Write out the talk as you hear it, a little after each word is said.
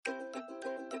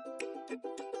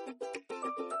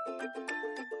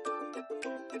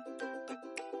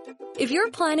If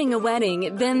you're planning a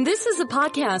wedding, then this is a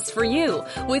podcast for you,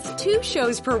 with 2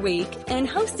 shows per week and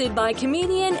hosted by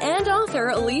comedian and author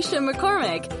Alicia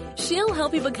McCormick. She'll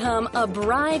help you become a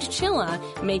bride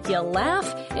chilla, make you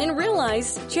laugh, and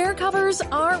realize chair covers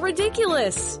are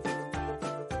ridiculous.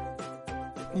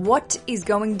 What is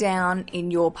going down in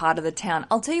your part of the town?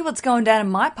 I'll tell you what's going down in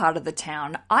my part of the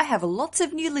town. I have lots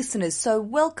of new listeners, so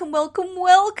welcome,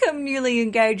 newly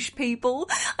engaged people.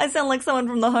 I sound like someone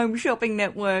from the Home Shopping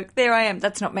Network. There I am.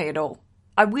 That's not me at all.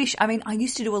 I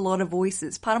used to do a lot of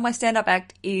voices. Part of my stand-up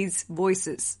act is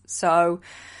voices. So,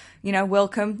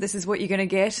 welcome. This is what you're going to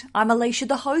get. I'm Alicia,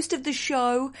 the host of the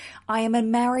show. I am a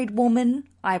married woman.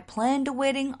 I planned a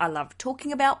wedding. I love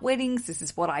talking about weddings. This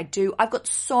is what I do. I've got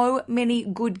so many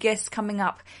good guests coming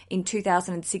up in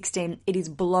 2016. It is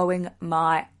blowing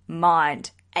my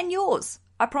mind. And yours,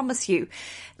 I promise you.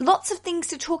 Lots of things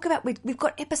to talk about. We've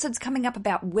got episodes coming up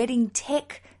about wedding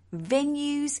tech,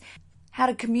 venues, how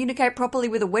to communicate properly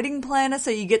with a wedding planner so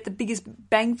you get the biggest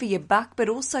bang for your buck, but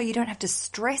also you don't have to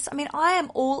stress. I am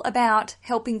all about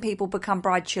helping people become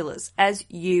bride chillers, as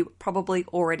you probably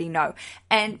already know.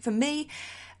 And for me,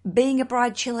 being a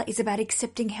bride chiller is about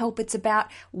accepting help. It's about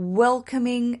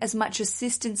welcoming as much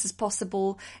assistance as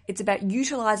possible. It's about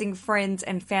utilizing friends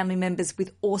and family members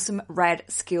with awesome, rad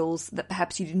skills that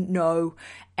perhaps you didn't know.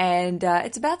 And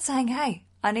it's about saying, hey,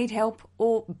 I need help,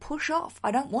 or push off.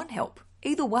 I don't want help.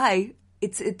 Either way,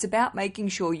 it's about making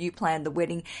sure you plan the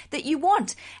wedding that you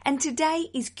want. And today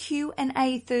is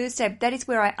Q&A Thursday. That is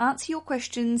where I answer your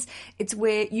questions. It's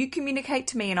where you communicate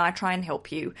to me and I try and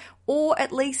help you. Or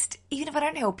at least, even if I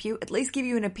don't help you, at least give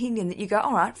you an opinion that you go,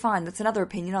 all right, fine, that's another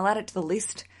opinion. I'll add it to the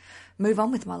list. Move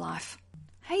on with my life.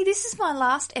 Hey, this is my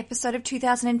last episode of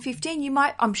 2015.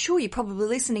 I'm sure you're probably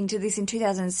listening to this in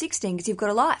 2016 because you've got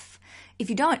a life. If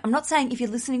you don't, I'm not saying if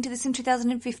you're listening to this in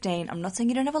 2015, I'm not saying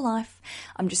you don't have a life.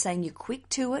 I'm just saying you're quick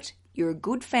to it, you're a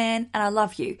good fan, and I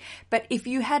love you. But if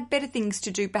you had better things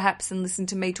to do perhaps than listen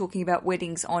to me talking about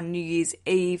weddings on New Year's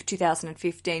Eve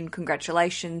 2015,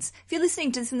 congratulations. If you're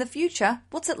listening to this in the future,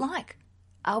 what's it like?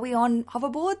 Are we on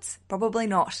hoverboards? Probably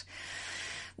not.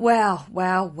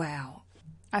 Wow.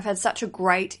 I've had such a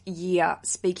great year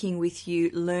speaking with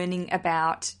you, learning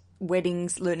about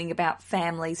weddings, learning about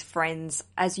families, friends.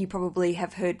 As you probably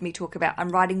have heard me talk about, I'm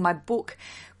writing my book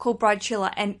called Bride Chiller,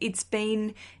 and it's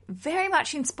been very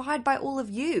much inspired by all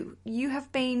of you. You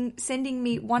have been sending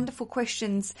me wonderful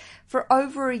questions for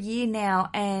over a year now,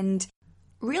 and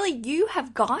really, you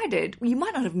have guided, you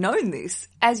might not have known this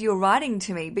as you're writing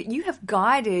to me, but you have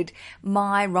guided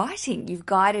my writing. You've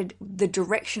guided the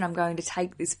direction I'm going to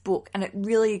take this book. And it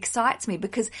really excites me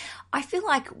because I feel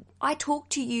like I talk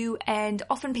to you and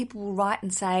often people will write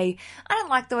and say, I don't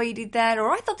like the way you did that,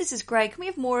 or I thought this is great. Can we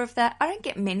have more of that? I don't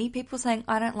get many people saying,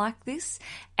 I don't like this.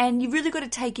 And you've really got to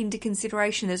take into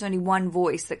consideration there's only one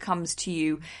voice that comes to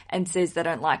you and says they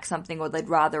don't like something or they'd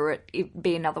rather it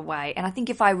be another way. And I think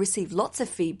if I receive lots of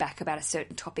feedback about a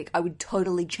certain topic, I would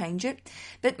totally change it.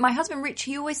 But my husband Rich,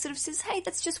 he always sort of says, hey,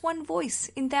 that's just one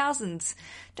voice in thousands.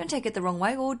 Don't take it the wrong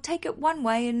way, or take it one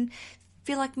way and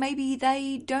feel like maybe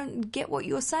they don't get what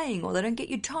you're saying, or they don't get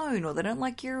your tone, or they don't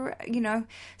like your,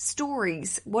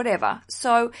 stories, whatever.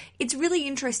 So it's really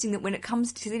interesting that when it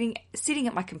comes to sitting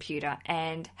at my computer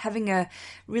and having a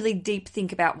really deep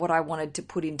think about what I wanted to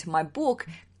put into my book,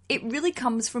 it really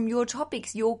comes from your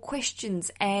topics, your questions,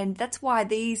 and that's why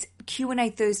these Q&A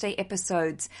Thursday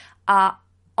episodes are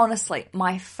honestly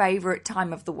my favorite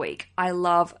time of the week. I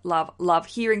love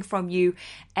hearing from you,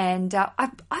 and I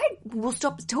will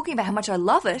stop talking about how much I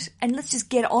love it, and let's just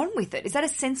get on with it. Is that a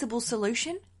sensible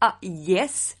solution?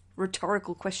 Yes.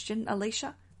 Rhetorical question,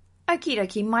 Alicia. Okie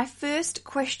dokie, my first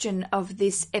question of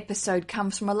this episode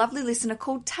comes from a lovely listener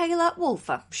called Taylor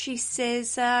Wolfer. She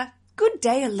says, good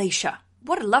day, Alicia.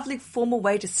 What a lovely formal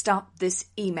way to start this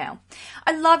email.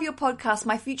 I love your podcast.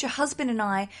 My future husband and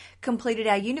I completed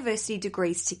our university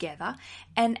degrees together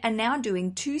and are now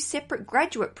doing 2 separate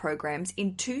graduate programs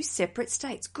in 2 separate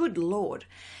states. Good Lord.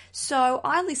 So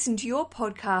I listened to your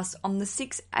podcast on the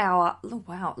 6-hour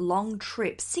long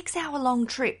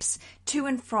trips to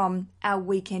and from our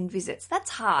weekend visits.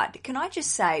 That's hard. Can I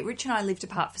just say, Rich and I lived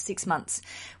apart for 6 months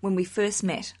when we first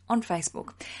met on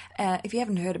Facebook. If you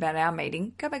haven't heard about our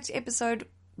meeting, go back to episode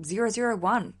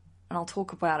 001 and I'll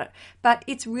talk about it. But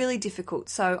it's really difficult,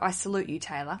 so I salute you,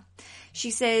 Taylor.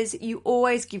 She says, you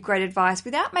always give great advice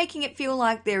without making it feel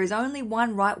like there is only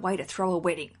one right way to throw a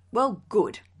wedding. Well,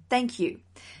 good. Thank you.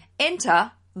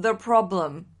 Enter the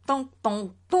problem. Dun,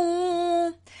 dun,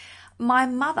 dun. My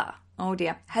mother oh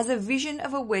dear, has a vision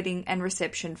of a wedding and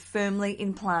reception firmly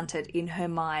implanted in her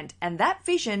mind, and that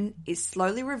vision is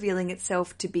slowly revealing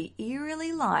itself to be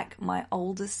eerily like my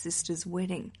oldest sister's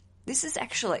wedding. This is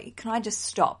actually, can I just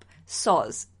stop?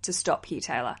 Soz to stop here,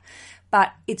 Taylor.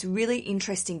 But it's really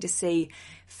interesting to see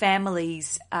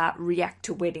families react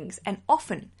to weddings, and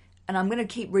often, and I'm going to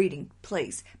keep reading,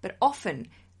 please, but often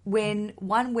when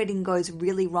one wedding goes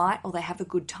really right or they have a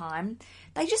good time,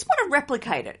 they just want to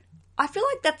replicate it. I feel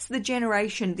like that's the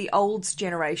generation, the olds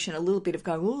generation, a little bit of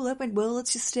going, oh, that went well,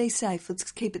 let's just stay safe,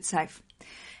 let's keep it safe.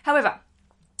 However,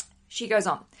 she goes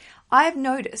on, I've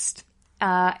noticed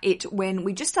it when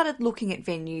we just started looking at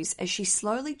venues as she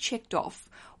slowly checked off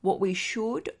what we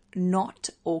should not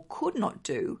or could not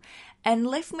do and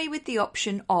left me with the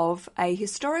option of a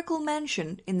historical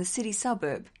mansion in the city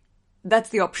suburb. That's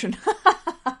the option.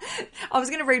 I was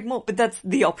going to read more, but that's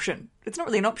the option. It's not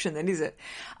really an option then, is it?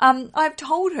 I've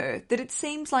told her that it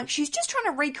seems like she's just trying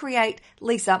to recreate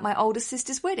Lisa, my oldest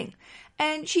sister's wedding.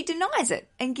 And she denies it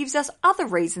and gives us other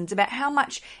reasons about how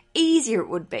much easier it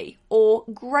would be, or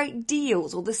great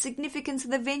deals, or the significance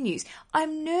of the venues.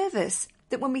 I'm nervous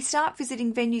that when we start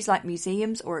visiting venues like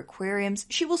museums or aquariums,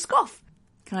 she will scoff.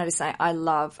 Can I just say, I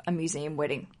love a museum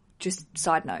wedding. Just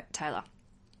side note, Taylor.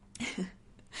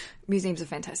 Museums are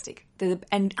fantastic.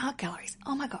 And art galleries.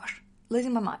 Oh my gosh.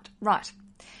 Losing my mind. Right.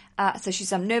 So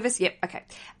she's nervous. Yep. Okay.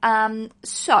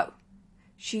 So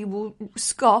she will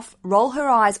scoff, roll her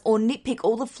eyes, or nitpick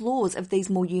all the flaws of these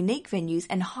more unique venues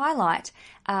and highlight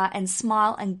and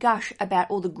smile and gush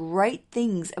about all the great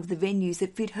things of the venues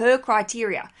that fit her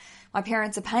criteria. My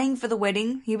parents are paying for the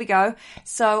wedding. Here we go.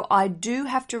 So I do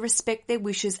have to respect their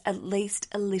wishes at least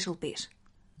a little bit.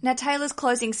 Now, Taylor's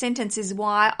closing sentence is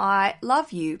why I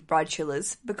love you, Bride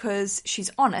Chillers, because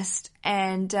she's honest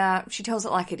and she tells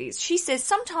it like it is. She says,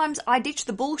 sometimes I ditch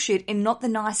the bullshit in not the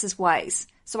nicest ways.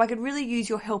 So I could really use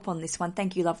your help on this one.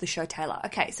 Thank you, love the show, Taylor.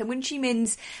 Okay, so when she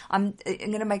means, I'm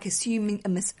going to make assumings,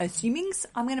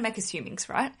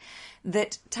 right?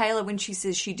 That Taylor, when she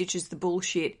says she ditches the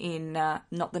bullshit in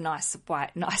not the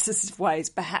nicest ways,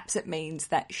 perhaps it means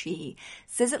that she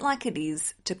says it like it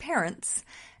is to parents,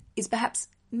 is perhaps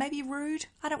maybe rude.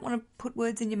 I don't want to put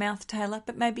words in your mouth, Taylor,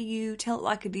 but maybe you tell it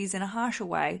like it is in a harsher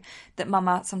way that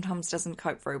mama sometimes doesn't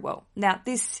cope very well. Now,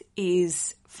 this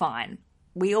is fine.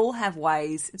 We all have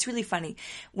ways. It's really funny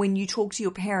when you talk to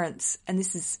your parents, and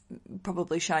this is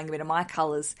probably showing a bit of my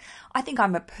colours. I think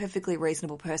I'm a perfectly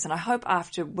reasonable person. I hope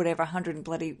after whatever 100 and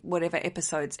bloody whatever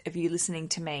episodes of you listening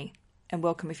to me, and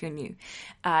welcome if you're new,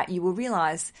 you will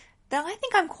realise that I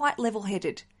think I'm quite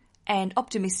level-headed and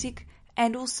optimistic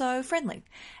and also friendly.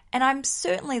 And I'm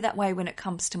certainly that way when it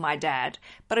comes to my dad.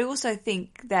 But I also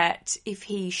think that if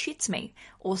he shits me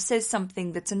or says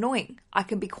something that's annoying, I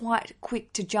can be quite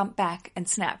quick to jump back and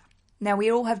snap. Now, we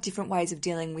all have different ways of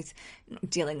dealing,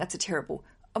 that's a terrible...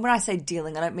 When I say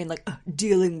dealing, I don't mean like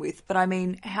dealing with, but I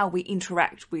mean how we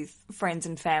interact with friends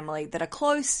and family that are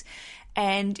close.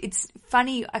 And it's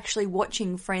funny actually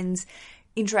watching friends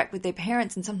interact with their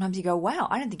parents, and sometimes you go, wow,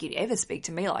 I don't think you'd ever speak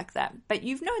to me like that. But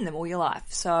you've known them all your life,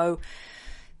 so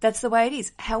that's the way it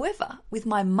is. However, with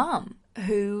my mum,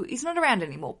 who is not around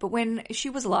anymore, but when she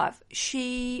was alive,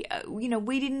 she, we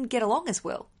didn't get along as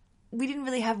well. We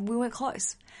weren't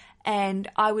close. And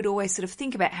I would always sort of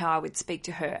think about how I would speak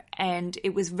to her. And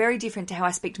it was very different to how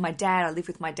I speak to my dad. I lived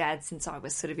with my dad since I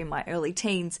was sort of in my early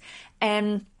teens.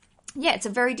 And yeah, it's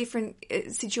a very different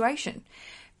situation.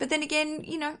 But then again,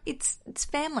 it's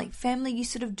family. Family, you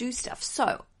sort of do stuff.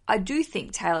 So I do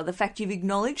think, Taylor, the fact you've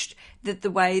acknowledged that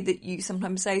the way that you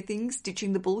sometimes say things,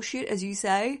 ditching the bullshit, as you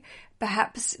say,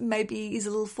 perhaps maybe is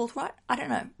a little forthright. I don't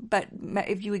know. But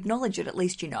if you acknowledge it, at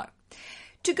least you know.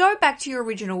 To go back to your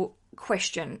original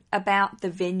question about the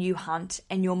venue hunt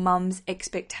and your mum's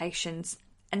expectations,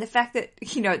 and the fact that,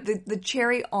 the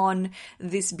cherry on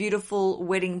this beautiful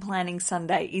wedding planning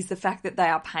Sunday is the fact that they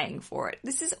are paying for it.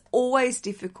 This is always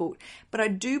difficult, but I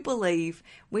do believe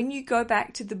when you go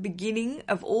back to the beginning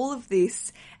of all of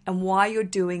this and why you're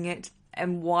doing it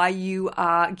and why you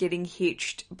are getting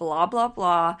hitched, blah, blah,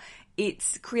 blah,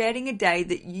 it's creating a day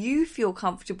that you feel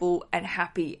comfortable and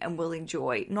happy and will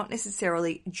enjoy, not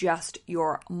necessarily just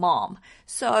your mom.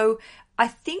 So I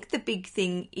think the big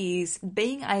thing is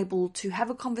being able to have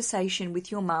a conversation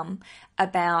with your mum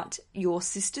about your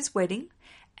sister's wedding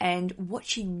and what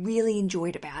she really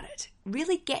enjoyed about it.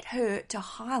 Really get her to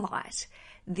highlight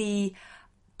the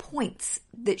points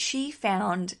that she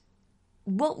found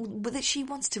that she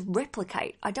wants to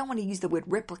replicate. I don't want to use the word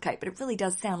replicate, but it really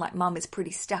does sound like mum is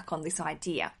pretty stuck on this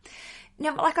idea.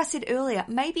 Now, like I said earlier,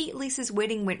 maybe Lisa's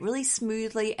wedding went really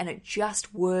smoothly and it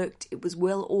just worked. It was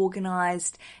well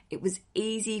organised. It was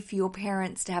easy for your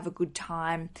parents to have a good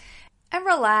time and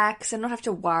relax and not have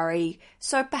to worry.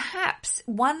 So perhaps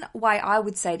one way I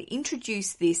would say to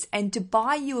introduce this and to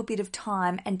buy you a bit of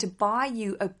time and to buy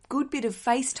you a good bit of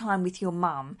FaceTime with your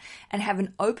mum and have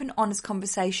an open, honest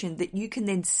conversation that you can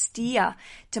then steer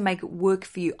to make it work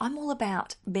for you. I'm all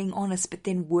about being honest, but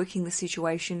then working the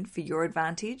situation for your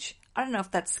advantage. I don't know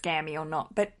if that's scammy or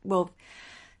not, but we'll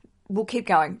keep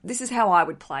going. This is how I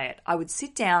would play it. I would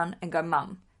sit down and go,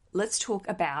 Mum, let's talk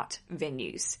about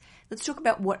venues. Let's talk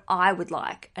about what I would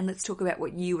like and let's talk about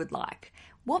what you would like.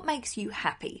 What makes you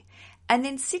happy? And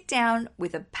then sit down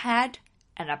with a pad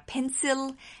and a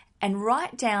pencil and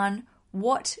write down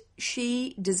what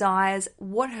she desires,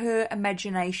 what her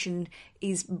imagination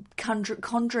is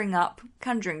conjuring up.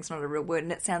 Conjuring's not a real word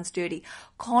and it sounds dirty.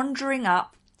 Conjuring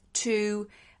up to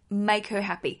make her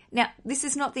happy. Now, this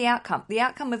is not the outcome. The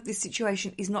outcome of this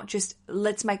situation is not just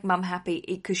let's make mum happy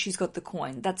because she's got the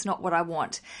coin. That's not what I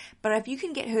want. But if you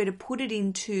can get her to put it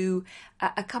into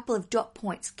a couple of dot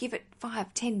points, give it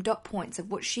 5, 10 dot points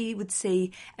of what she would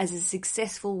see as a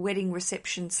successful wedding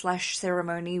reception /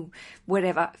 ceremony,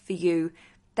 whatever, for you,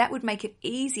 that would make it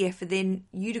easier for then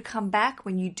you to come back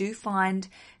when you do find,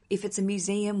 if it's a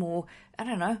museum or, I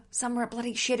don't know, somewhere a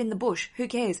bloody shed in the bush, who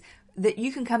cares, that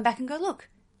you can come back and go, look,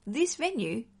 this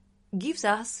venue gives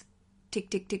us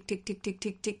tick, tick, tick, tick, tick, tick,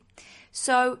 tick, tick.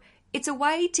 So it's a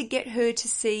way to get her to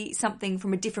see something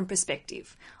from a different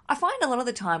perspective. I find a lot of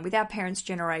the time with our parents'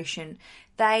 generation,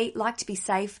 they like to be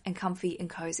safe and comfy and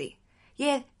cozy.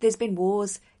 Yeah, there's been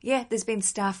wars. Yeah, there's been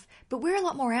stuff. But we're a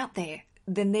lot more out there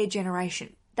than their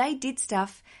generation. They did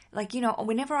stuff like,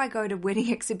 whenever I go to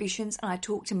wedding exhibitions and I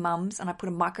talk to mums and I put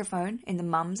a microphone in the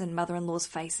mums and mother-in-law's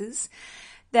faces,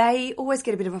 they always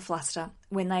get a bit of a fluster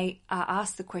when they are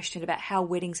asked the question about how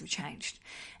weddings have changed.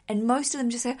 And most of them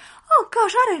just say, oh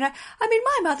gosh, I don't know. I mean,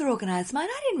 my mother organised mine.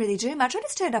 I didn't really do much. I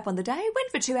just turned up on the day,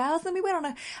 went for 2 hours, then we went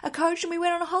on a coach and we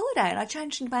went on a holiday and I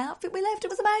changed into my outfit. We left. It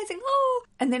was amazing. Oh.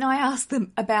 And then I ask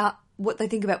them about what they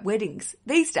think about weddings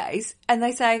these days. And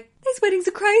they say, these weddings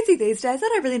are crazy these days. I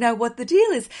don't really know what the deal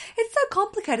is. It's so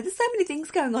complicated. There's so many things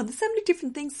going on. There's so many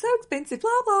different things, so expensive, blah,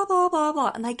 blah, blah, blah,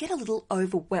 blah. And they get a little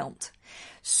overwhelmed.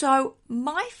 So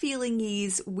my feeling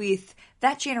is with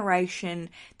that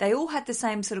generation, they all had the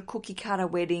same sort of cookie cutter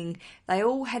wedding. They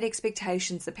all had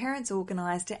expectations. The parents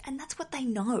organised it and that's what they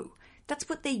know. That's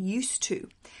what they're used to.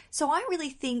 So I really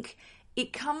think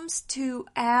it comes to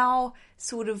our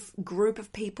sort of group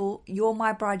of people. You're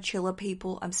my bride chiller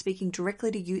people. I'm speaking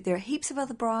directly to you. There are heaps of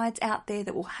other brides out there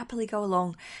that will happily go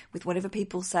along with whatever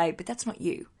people say, but that's not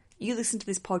you. You listen to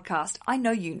this podcast. I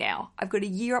know you now. I've got a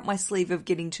year up my sleeve of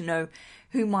getting to know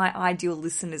who my ideal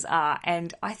listeners are.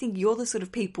 And I think you're the sort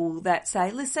of people that say,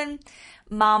 listen,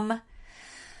 mum,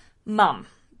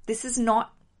 this is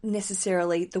not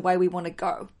necessarily the way we want to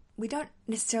go. We don't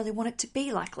necessarily want it to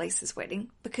be like Lisa's wedding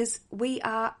because we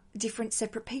are different,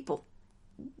 separate people.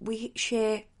 We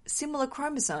share similar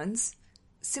chromosomes,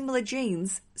 similar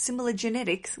genes, similar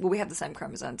genetics. Well, we have the same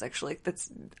chromosomes, actually.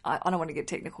 I don't want to get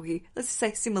technical here. Let's just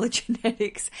say similar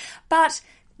genetics. But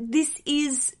this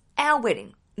is our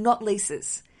wedding, not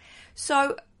Lisa's.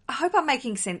 So I hope I'm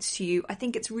making sense to you. I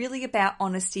think it's really about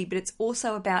honesty, but it's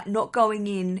also about not going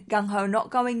in gung-ho, not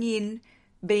going in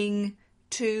being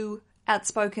too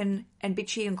outspoken and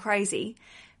bitchy and crazy,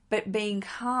 but being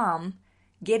calm,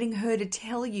 getting her to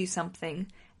tell you something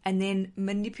and then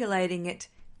manipulating it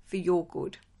for your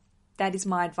good. That is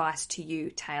my advice to you,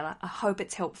 Taylor. I hope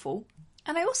it's helpful.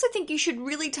 And I also think you should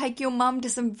really take your mum to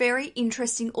some very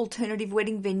interesting alternative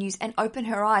wedding venues and open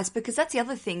her eyes, because that's the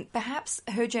other thing. Perhaps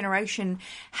her generation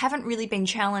haven't really been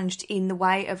challenged in the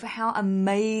way of how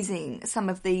amazing some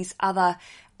of these other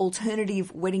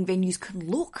alternative wedding venues can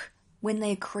look when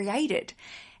they're created.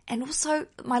 And also,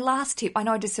 my last tip, I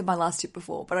know I just said my last tip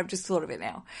before, but I've just thought of it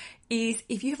now, is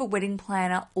if you have a wedding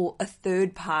planner or a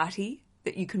third party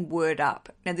that you can word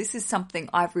up. Now, this is something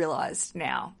I've realised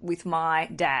now with my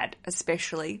dad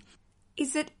especially,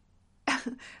 is that, I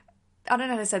don't know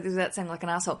how to say this without sounding like an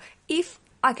asshole.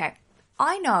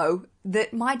 I know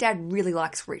that my dad really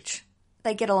likes Rich.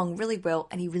 They get along really well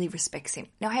and he really respects him.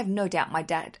 Now, I have no doubt my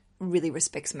dad really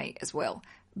respects me as well.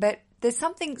 But there's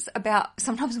some things about,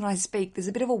 sometimes when I speak, there's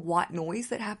a bit of a white noise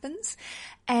that happens.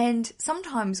 And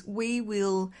sometimes we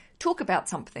will talk about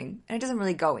something and it doesn't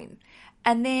really go in.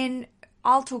 And then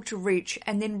I'll talk to Rich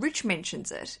and then Rich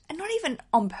mentions it. And not even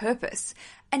on purpose.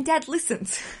 And Dad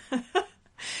listens.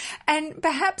 And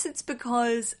perhaps it's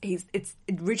because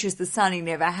Rich is the son he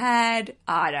never had.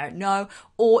 I don't know.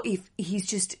 Or if he's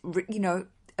just,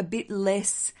 a bit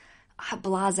less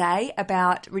blasé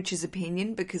about Rich's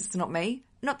opinion because it's not me.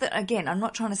 Not that, again, I'm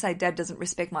not trying to say Dad doesn't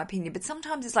respect my opinion, but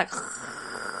sometimes it's like,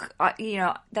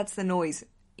 that's the noise.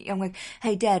 I'm like,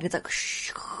 hey, Dad. It's like,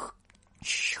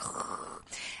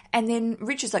 and then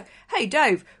Rich is like, hey,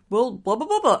 Dave, well, blah, blah,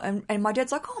 blah, blah. And my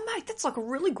dad's like, oh, mate, that's like a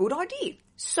really good idea.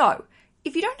 So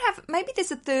if you don't have, maybe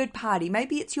there's a third party.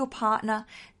 Maybe it's your partner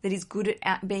that is good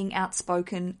at being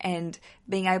outspoken and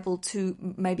being able to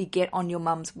maybe get on your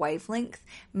mum's wavelength.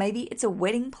 Maybe it's a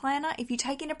wedding planner. If you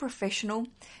take in a professional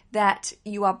that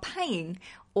you are paying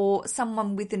or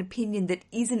someone with an opinion that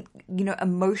isn't,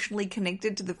 emotionally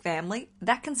connected to the family,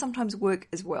 that can sometimes work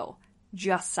as well.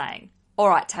 Just saying. All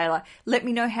right, Taylor, let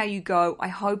me know how you go. I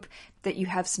hope that you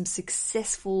have some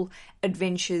successful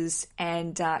adventures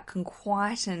and can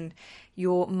quieten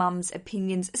your mum's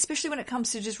opinions, especially when it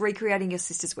comes to just recreating your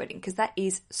sister's wedding, because that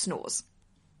is snores.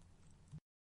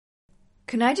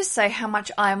 Can I just say how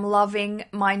much I am loving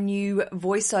my new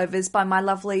voiceovers by my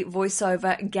lovely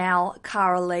voiceover gal,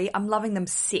 Cara Lee. I'm loving them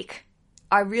sick.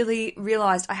 I really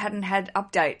realised I hadn't had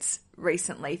updates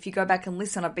recently. If you go back and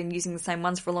listen, I've been using the same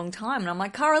ones for a long time. And I'm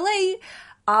like, Cara Lee,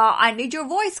 I need your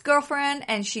voice, girlfriend.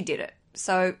 And she did it.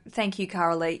 So thank you,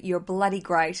 Cara Lee. You're bloody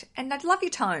great. And I love your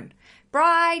tone.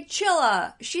 Bride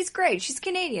Chiller. She's great. She's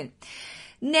Canadian.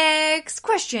 Next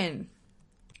question.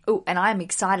 Oh, and I'm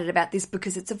excited about this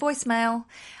because it's a voicemail.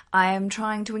 I am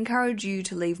trying to encourage you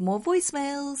to leave more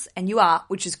voicemails. And you are,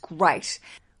 which is great.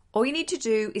 All you need to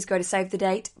do is go to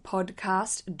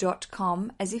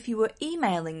savethedatepodcast.com as if you were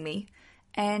emailing me,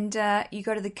 and you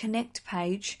go to the connect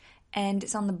page, and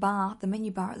it's on the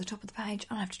menu bar at the top of the page.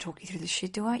 I don't have to talk you through this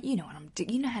shit, do I? You know what I'm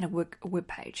doing. You know how to work a web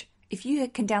page. If you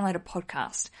can download a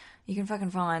podcast, you can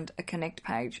fucking find a connect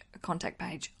page, a contact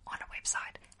page on a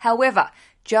website. However,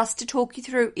 just to talk you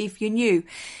through, if you're new,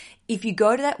 if you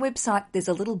go to that website, there's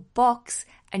a little box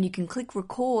and you can click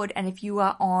record, and if you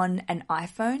are on an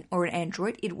iPhone or an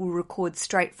Android, it will record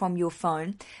straight from your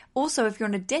phone. Also, if you're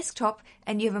on a desktop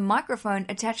and you have a microphone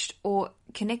attached or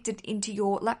connected into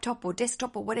your laptop or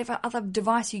desktop or whatever other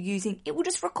device you're using, it will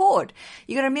just record.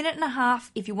 You got a minute and a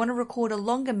half. If you want to record a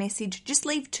longer message, just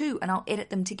leave 2 and I'll edit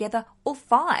them together, or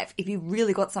 5 if you've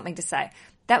really got something to say.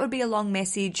 That would be a long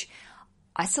message.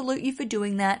 I salute you for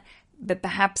doing that, but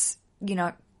perhaps,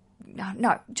 no,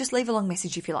 just leave a long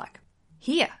message if you like.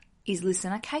 Here is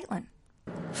listener Caitlin.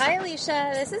 Hi,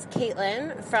 Alicia. This is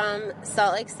Caitlin from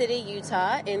Salt Lake City,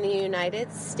 Utah, in the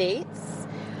United States.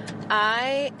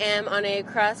 I am on a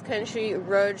cross-country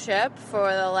road trip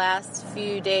for the last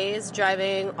few days,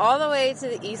 driving all the way to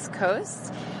the East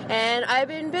Coast, and I've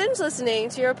been binge listening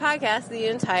to your podcast the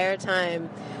entire time.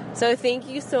 So thank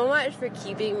you so much for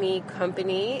keeping me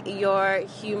company. Your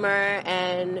humor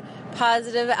and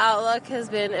positive outlook has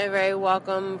been a very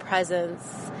welcome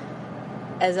presence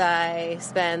as I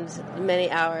spend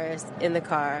many hours in the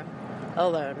car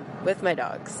alone with my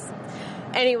dogs.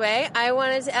 Anyway, I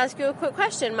wanted to ask you a quick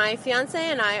question. My fiance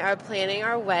and I are planning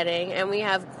our wedding, and we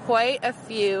have quite a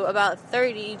few, about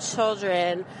 30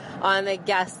 children on the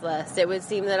guest list. It would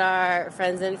seem that our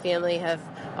friends and family have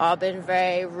all been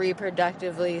very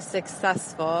reproductively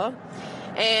successful.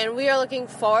 And we are looking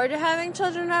forward to having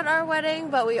children at our wedding,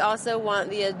 but we also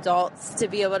want the adults to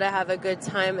be able to have a good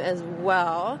time as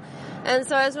well. And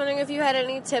so I was wondering if you had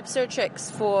any tips or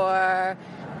tricks for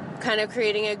kind of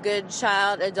creating a good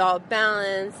child-adult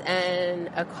balance and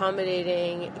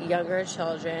accommodating younger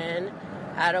children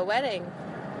at a wedding.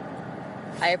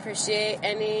 I appreciate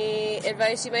any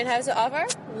advice you might have to offer.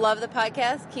 Love the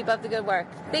podcast. Keep up the good work.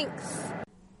 Thanks.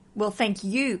 Well, thank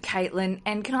you, Caitlin.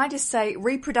 And can I just say,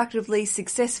 reproductively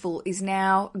successful is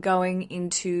now going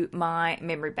into my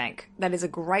memory bank. That is a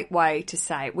great way to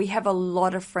say. We have a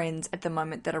lot of friends at the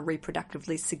moment that are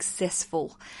reproductively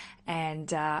successful. And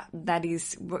that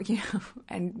is,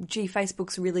 and gee,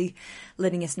 Facebook's really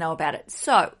letting us know about it.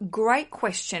 So, great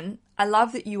question. I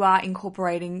love that you are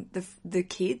incorporating the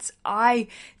kids. I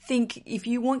think if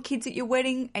you want kids at your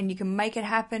wedding and you can make it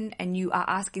happen and you are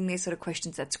asking these sort of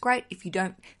questions, that's great. If you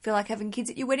don't feel like having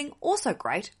kids at your wedding, also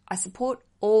great. I support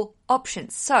all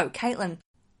options. So, Caitlin,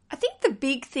 I think the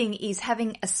big thing is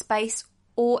having a space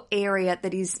or area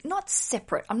that is not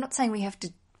separate. I'm not saying we have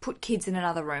to put kids in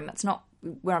another room. That's not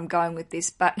where I'm going with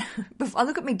this, but I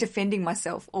look at me defending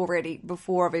myself already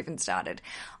before I've even started.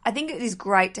 I think it is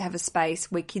great to have a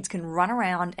space where kids can run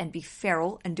around and be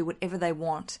feral and do whatever they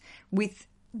want with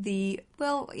in the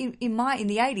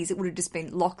 80s, it would have just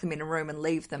been lock them in a room and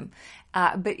leave them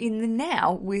But in the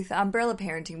now, with umbrella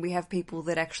parenting, we have people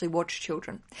that actually watch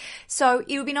children. So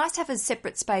it would be nice to have a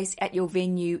separate space at your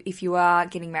venue if you are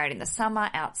getting married in the summer,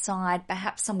 outside,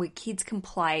 perhaps somewhere kids can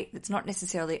play that's not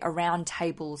necessarily around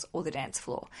tables or the dance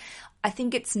floor. I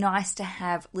think it's nice to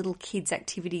have little kids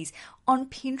activities on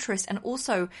Pinterest, and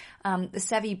also the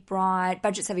Savvy Bride,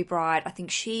 Budget Savvy Bride. I think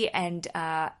she and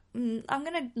I'm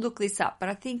going to look this up, but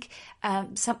I think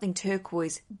Something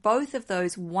Turquoise, both of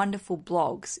those wonderful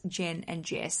blogs, Jen and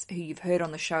Jess, who you've heard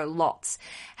on the show lots,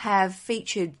 have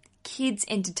featured kids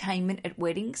entertainment at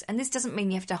weddings. And this doesn't mean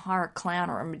you have to hire a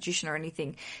clown or a magician or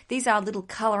anything. These are little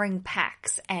colouring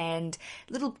packs and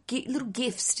little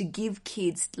gifts to give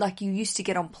kids, like you used to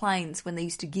get on planes when they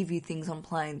used to give you things on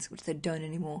planes, which they don't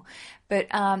anymore. But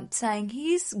saying,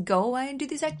 here's, go away and do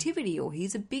this activity, or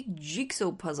here's a big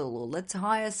jigsaw puzzle, or let's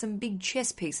hire some big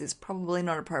chess pieces. Probably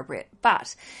not appropriate.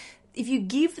 But if you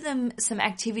give them some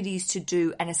activities to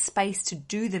do and a space to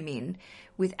do them in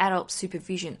with adult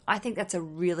supervision, I think that's a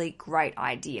really great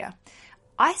idea.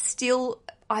 I've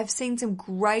seen some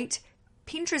great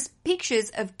Pinterest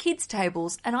pictures of kids'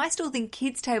 tables, and I still think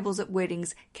kids' tables at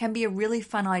weddings can be a really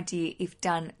fun idea if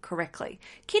done correctly.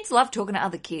 Kids love talking to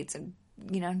other kids and,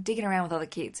 digging around with other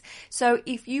kids. So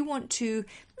if you want to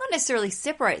not necessarily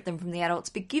separate them from the adults,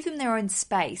 but give them their own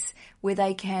space where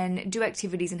they can do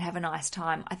activities and have a nice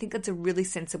time, I think that's a really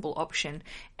sensible option.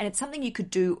 And it's something you could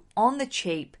do on the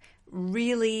cheap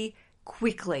really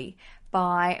quickly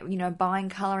by, buying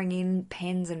colouring in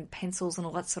pens and pencils and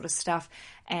all that sort of stuff,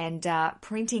 and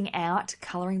printing out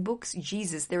colouring books.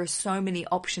 Jesus, there are so many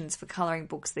options for colouring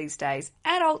books these days,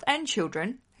 adult and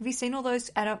children. Have you seen all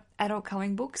those adult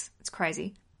colouring books? It's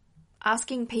crazy.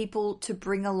 Asking people to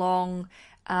bring along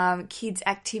kids'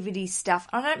 activity stuff.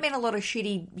 I don't mean a lot of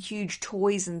shitty, huge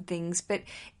toys and things, but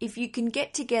if you can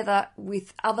get together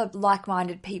with other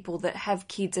like-minded people that have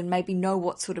kids and maybe know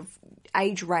what sort of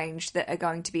age range that are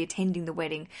going to be attending the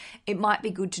wedding, it might be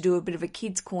good to do a bit of a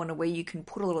kids' corner where you can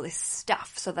put all of this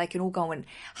stuff so they can all go and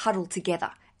huddle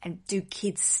together and do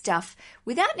kids' stuff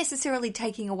without necessarily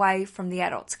taking away from the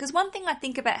adults. Because one thing I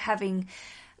think about having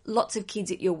lots of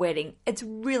kids at your wedding, it's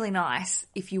really nice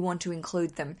if you want to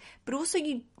include them, but also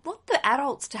you want the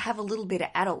adults to have a little bit of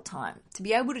adult time, to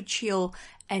be able to chill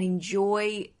and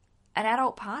enjoy an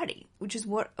adult party, which is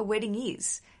what a wedding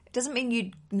is. It doesn't mean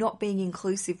you're not being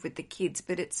inclusive with the kids,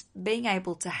 but it's being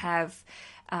able to have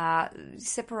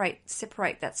separate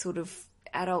that sort of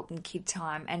adult and kid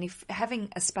time, and if having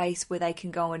a space where they can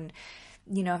go and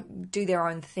do their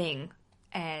own thing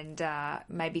and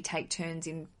maybe take turns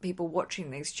in people watching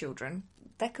these children,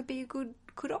 that could be a good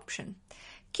option.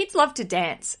 Kids love to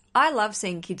dance. I love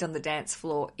seeing kids on the dance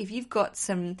floor. If you've got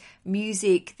some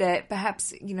music that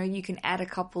perhaps, you can add a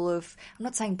couple of, I'm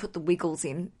not saying put the Wiggles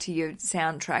in to your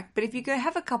soundtrack, but if you go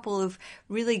have a couple of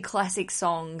really classic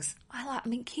songs,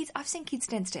 kids, I've seen kids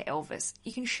dance to Elvis.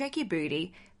 You can shake your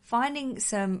booty, finding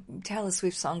some Taylor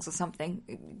Swift songs or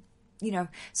something,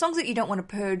 songs that you don't want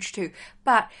to purge to,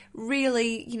 but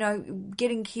really,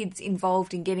 getting kids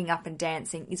involved in getting up and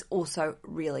dancing is also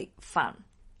really fun.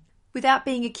 Without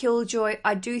being a killjoy,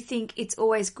 I do think it's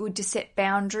always good to set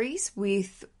boundaries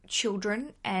with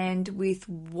children and with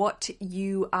what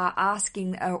you are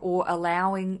asking or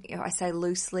allowing, I say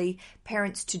loosely,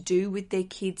 parents to do with their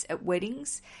kids at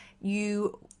weddings.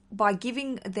 By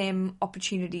giving them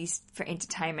opportunities for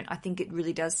entertainment, I think it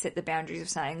really does set the boundaries of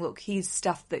saying, look, here's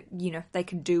stuff that, they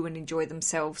can do and enjoy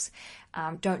themselves.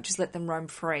 Don't just let them roam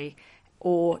free,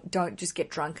 or don't just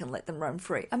get drunk and let them roam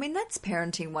free. That's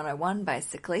parenting 101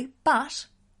 basically, but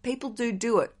people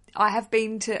do it. I have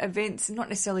been to events, not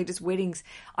necessarily just weddings.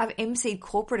 I've emceed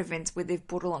corporate events where they've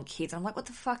brought along kids. I'm like, what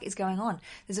the fuck is going on?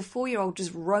 There's a 4-year-old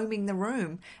just roaming the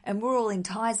room and we're all in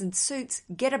ties and suits.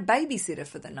 Get a babysitter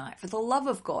for the night, for the love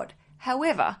of God.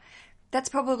 However, that's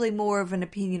probably more of an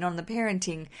opinion on the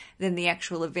parenting than the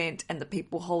actual event and the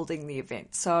people holding the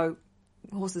event. So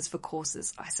horses for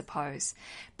courses, I suppose.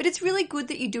 But it's really good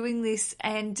that you're doing this,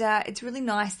 and it's really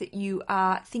nice that you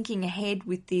are thinking ahead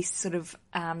with this sort of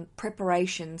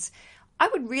preparations. I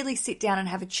would really sit down and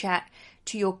have a chat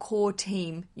to your core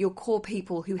team, your core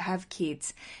people who have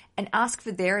kids, and ask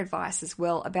for their advice as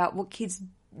well about what kids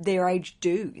their age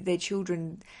do, their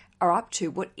children are up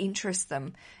to, what interests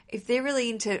them. If they're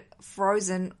really into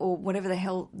Frozen or whatever the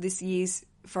hell this year's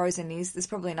Frozen is, there's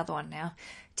probably another one now,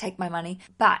 take my money,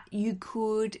 but you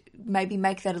could maybe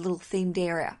make that a little themed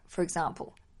area, for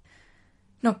example.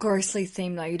 Not grossly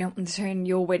themed though, you don't want to turn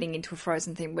your wedding into a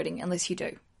Frozen themed wedding unless you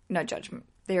do. No judgment.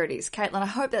 There it is. Caitlin, I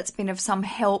hope that's been of some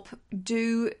help.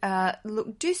 Do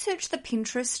search the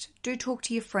Pinterest, do talk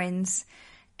to your friends,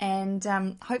 And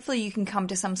hopefully you can come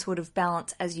to some sort of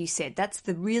balance, as you said. That's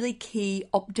the really key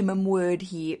optimum word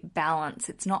here, balance.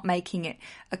 It's not making it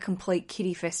a complete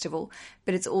kiddie festival,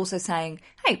 but it's also saying,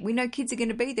 hey, we know kids are going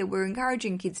to be there. We're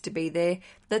encouraging kids to be there.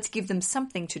 Let's give them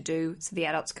something to do so the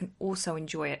adults can also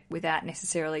enjoy it without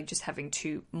necessarily just having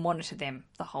to monitor them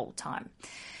the whole time.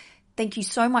 Thank you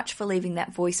so much for leaving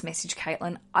that voice message,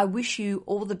 Caitlin. I wish you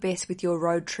all the best with your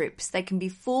road trips. They can be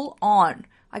full on.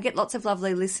 I get lots of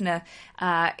lovely listener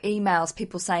emails,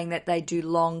 people saying that they do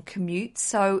long commutes.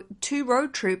 So 2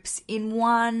 road trips in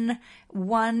one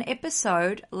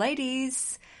episode.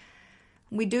 Ladies,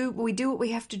 we do what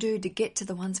we have to do to get to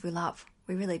the ones we love.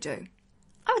 We really do.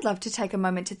 I would love to take a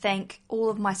moment to thank all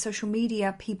of my social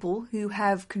media people who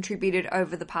have contributed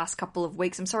over the past couple of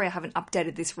weeks. I'm sorry I haven't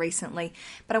updated this recently,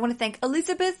 but I want to thank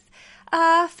Elizabeth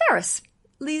Ferris,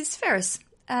 Liz Ferris,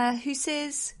 who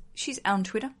says she's on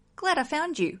Twitter. Glad I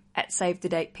found you at Save the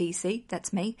Date PC.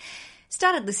 That's me.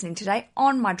 Started listening today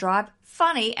on my drive.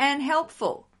 Funny and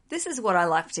helpful. This is what I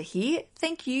like to hear.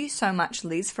 Thank you so much,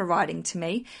 Liz, for writing to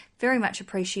me. Very much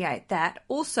appreciate that.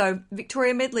 Also,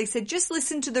 Victoria Medley said, just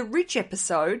listen to the Rich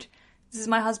episode. This is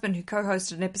my husband who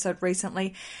co-hosted an episode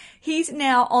recently. He's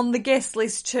now on the guest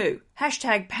list too.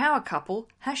 Hashtag power couple.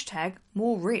 Hashtag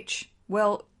more rich.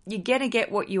 Well, you're going to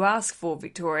get what you ask for,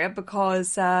 Victoria,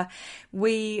 because if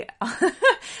you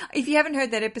haven't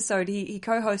heard that episode, he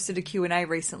co-hosted a Q&A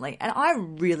recently, and I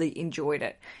really enjoyed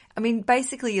it. I mean,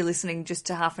 basically you're listening just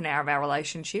to half an hour of our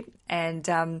relationship,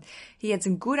 and he had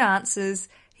some good answers.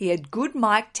 He had good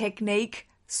mic technique,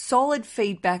 solid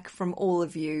feedback from all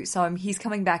of you. So he's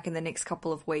coming back in the next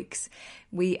couple of weeks.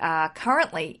 We are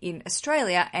currently in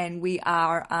Australia and we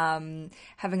are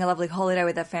having a lovely holiday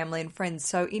with our family and friends.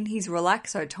 So in his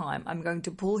relaxo time, I'm going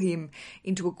to pull him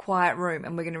into a quiet room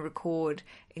and we're going to record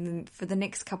for the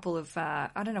next couple of, I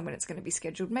don't know when it's going to be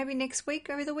scheduled, maybe next week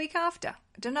or the week after.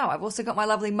 I don't know. I've also got my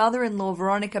lovely mother-in-law,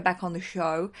 Veronica, back on the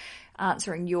show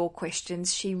answering your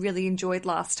questions. She really enjoyed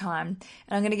last time,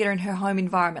 and I'm going to get her in her home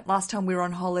environment. Last time we were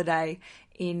on holiday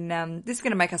in, this is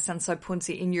going to make us sound so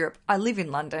punsy, in Europe. I live in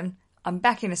London. I'm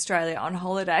back in Australia on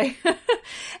holiday,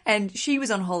 and she was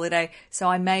on holiday, so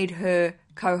I made her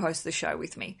co-host the show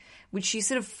with me, which she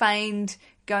sort of feigned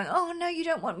going, oh, no, you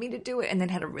don't want me to do it, and then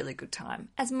had a really good time,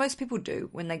 as most people do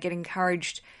when they get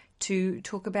encouraged to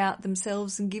talk about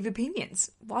themselves and give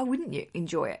opinions. Why wouldn't you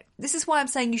enjoy it? This is why I'm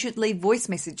saying you should leave voice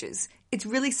messages. It's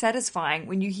really satisfying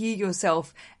when you hear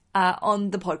yourself on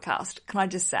the podcast, can I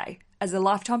just say. As a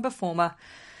lifetime performer,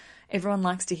 everyone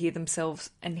likes to hear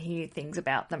themselves and hear things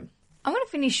about them. I want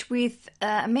to finish with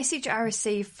a message I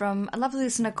received from a lovely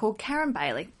listener called Karen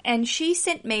Bailey, and she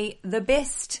sent me the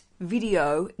best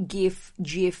video GIF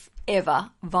ever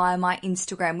via my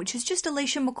Instagram, which is just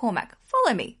Alicia McCormack.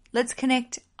 Follow me. Let's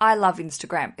connect. I love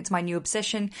Instagram. It's my new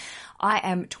obsession. I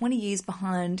am 20 years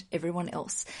behind everyone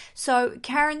else. So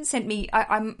Karen sent me,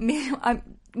 I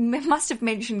must have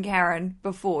mentioned Karen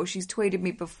before. She's tweeted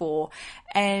me before,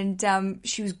 and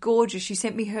she was gorgeous. She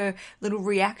sent me her little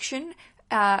reaction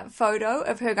photo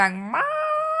of her going, "Mah!"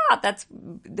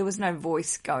 There was no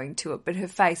voice going to it, but her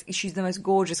face, she's the most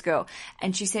gorgeous girl.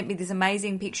 And she sent me this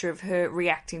amazing picture of her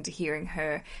reacting to hearing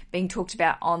her being talked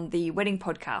about on the wedding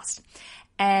podcast.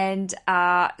 And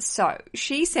so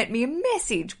she sent me a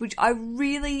message, which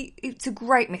it's a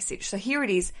great message. So here it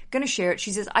is, going to share it.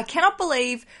 She says, I cannot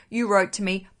believe you wrote to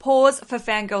me. Pause for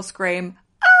fangirl scream.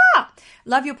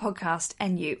 Love your podcast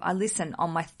and you. I listen on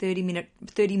my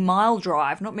 30-mile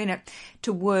drive, not minute,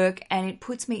 to work, and it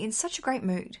puts me in such a great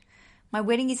mood. My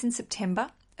wedding is in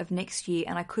September of next year,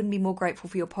 and I couldn't be more grateful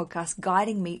for your podcast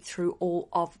guiding me through all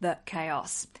of the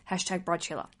chaos. Hashtag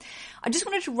Bridechilla. I just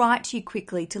wanted to write to you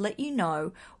quickly to let you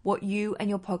know what you and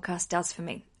your podcast does for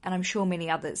me, and I'm sure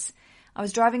many others. I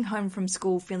was driving home from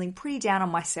school feeling pretty down on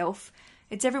myself.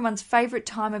 It's everyone's favourite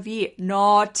time of year,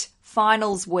 not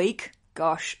finals week.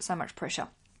 Gosh, so much pressure.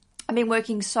 I've been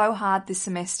working so hard this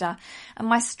semester and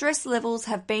my stress levels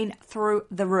have been through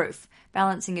the roof.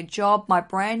 Balancing a job, my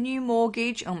brand new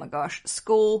mortgage, oh my gosh,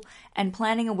 school, and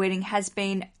planning a wedding has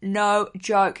been no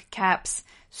joke, caps.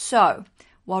 So,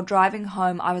 while driving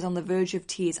home, I was on the verge of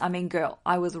tears. I mean, girl,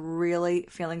 I was really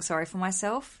feeling sorry for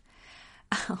myself.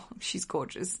 Oh, she's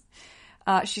gorgeous.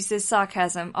 She says,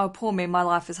 sarcasm. Oh, poor me, my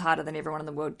life is harder than everyone in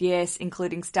the world. Yes,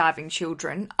 including starving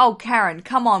children. Oh, Karen,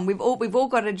 come on. We've all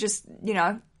got to just,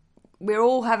 we're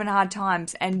all having hard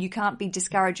times and you can't be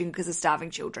discouraging because of starving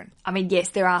children. I mean, yes,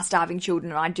 there are starving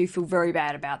children and I do feel very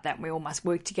bad about that. And we all must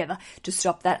work together to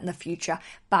stop that in the future.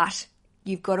 But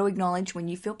you've got to acknowledge when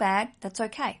you feel bad, that's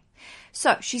okay.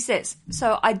 So she says,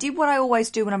 so I did what I always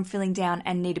do when I'm feeling down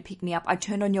and need to pick me up. I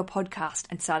turned on your podcast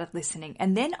and started listening.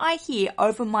 And then I hear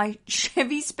over my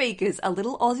Chevy speakers a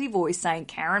little Aussie voice saying,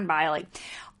 Karen Bailey.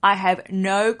 I have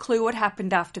no clue what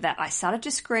happened after that. I started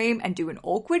to scream and do an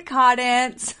awkward car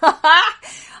dance.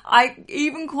 I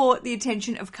even caught the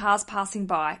attention of cars passing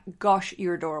by. Gosh,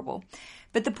 you're adorable.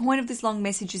 But the point of this long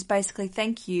message is basically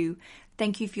thank you.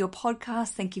 Thank you for your podcast.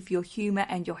 Thank you for your humour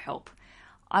and your help.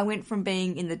 I went from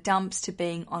being in the dumps to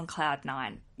being on cloud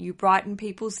nine. You brighten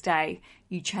people's day.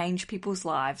 You change people's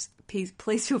lives.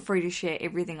 Please feel free to share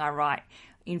everything I write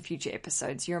in future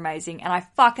episodes. You're amazing. And I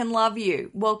fucking love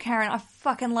you. Well, Karen, I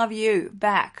fucking love you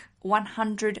back.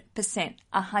 100%.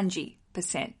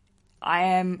 100%. I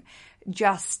am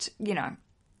just,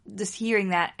 just hearing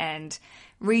that and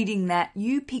reading that,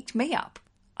 you picked me up.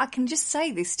 I can just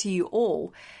say this to you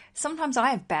all. Sometimes I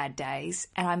have bad days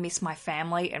and I miss my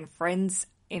family and friends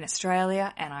in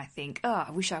Australia and I think, I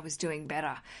wish I was doing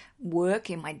better work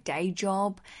in my day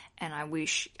job and I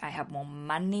wish I had more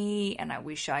money and I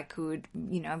wish I could,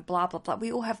 blah, blah, blah.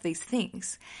 We all have these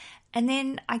things. And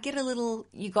then I get a little,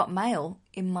 you got mail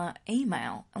in my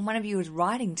email and one of you is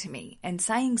writing to me and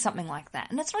saying something like that.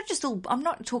 And it's not just all, I'm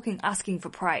not asking for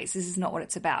praise. This is not what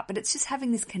it's about, but it's just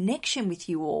having this connection with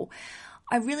you all.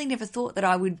 I really never thought that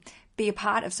I would be a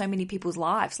part of so many people's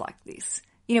lives like this.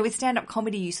 With stand-up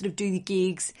comedy, you sort of do the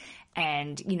gigs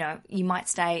and, you might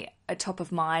stay top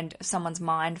of mind, someone's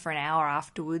mind for an hour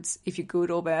afterwards, if you're good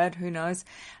or bad, who knows.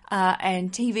 And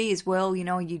TV as well,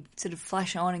 you sort of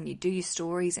flash on and you do your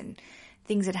stories and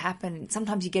things that happen. And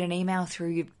sometimes you get an email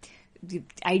through your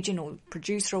agent or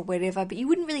producer or whatever, but you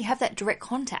wouldn't really have that direct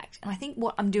contact. And I think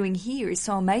what I'm doing here is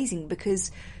so amazing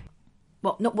because,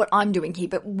 well, not what I'm doing here,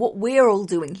 but what we're all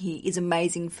doing here is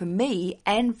amazing for me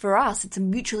and for us. It's a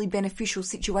mutually beneficial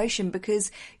situation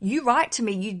because you write to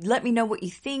me, you let me know what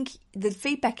you think. The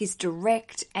feedback is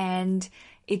direct and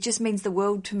it just means the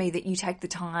world to me that you take the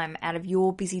time out of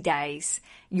your busy days,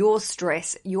 your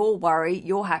stress, your worry,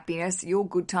 your happiness, your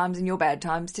good times and your bad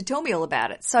times to tell me all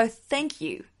about it. So thank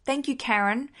you. Thank you,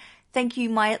 Karen. Thank you,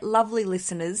 my lovely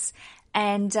listeners.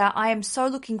 And I am so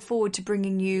looking forward to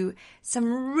bringing you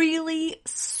some really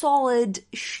solid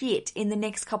shit in the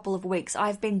next couple of weeks.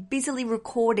 I've been busily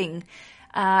recording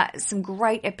some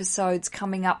great episodes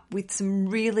coming up with some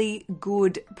really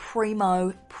good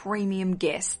premium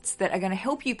guests that are going to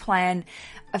help you plan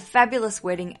a fabulous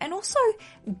wedding and also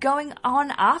going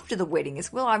on after the wedding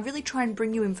as well. I really try and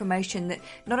bring you information that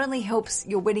not only helps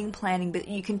your wedding planning, but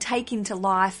you can take into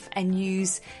life and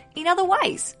use in other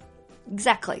ways.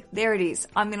 Exactly. There it is.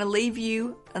 I'm going to leave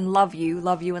you and love you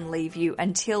and leave you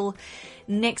until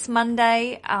next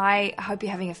Monday. I hope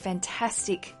you're having a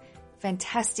fantastic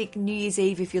New Year's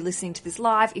Eve if you're listening to this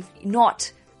live. If not,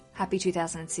 happy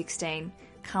 2016.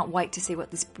 Can't wait to see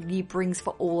what this year brings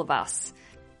for all of us.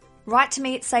 Write to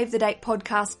me at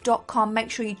SaveTheDatePodcast.com. Make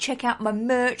sure you check out my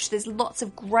merch. There's lots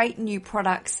of great new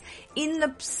products. In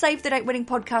the Save the Date Wedding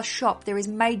Podcast shop, there is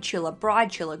Maid Chiller,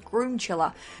 Bride Chiller, Groom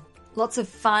Chiller. Lots of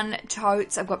fun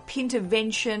totes. I've got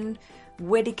Pintervention,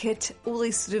 Wediquette, all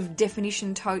these sort of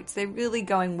definition totes. They're really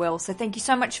going well. So thank you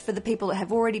so much for the people that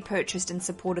have already purchased and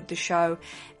supported the show.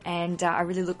 And I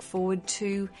really look forward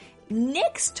to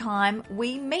next time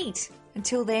we meet.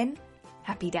 Until then,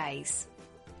 happy days.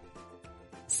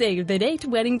 Save the Date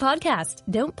Wedding Podcast.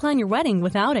 Don't plan your wedding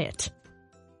without it.